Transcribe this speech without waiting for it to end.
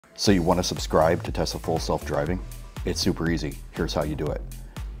So you want to subscribe to Tesla Full Self-Driving? It's super easy. Here's how you do it.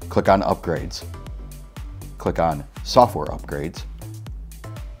 Click on Upgrades. Click on Software Upgrades.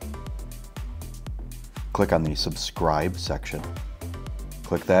 Click on the Subscribe section.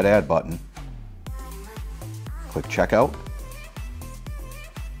 Click that Add button. Click Checkout.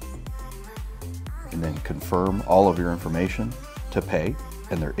 And then confirm all of your information to pay,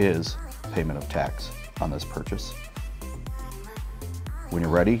 and there is payment of tax on this purchase. When you're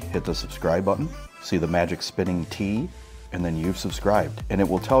ready, hit the subscribe button, see the magic spinning T, and then you've subscribed, and it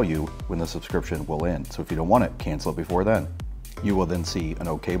will tell you when the subscription will end. So if you don't want it, cancel it before then. You will then see an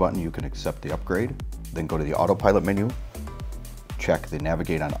OK button. You can accept the upgrade, then go to the autopilot menu, check the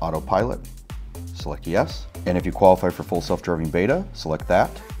navigate on autopilot, select yes, and if you qualify for full self-driving beta, select that,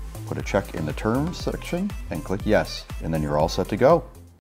 put a check in the terms section, and click yes, and then you're all set to go.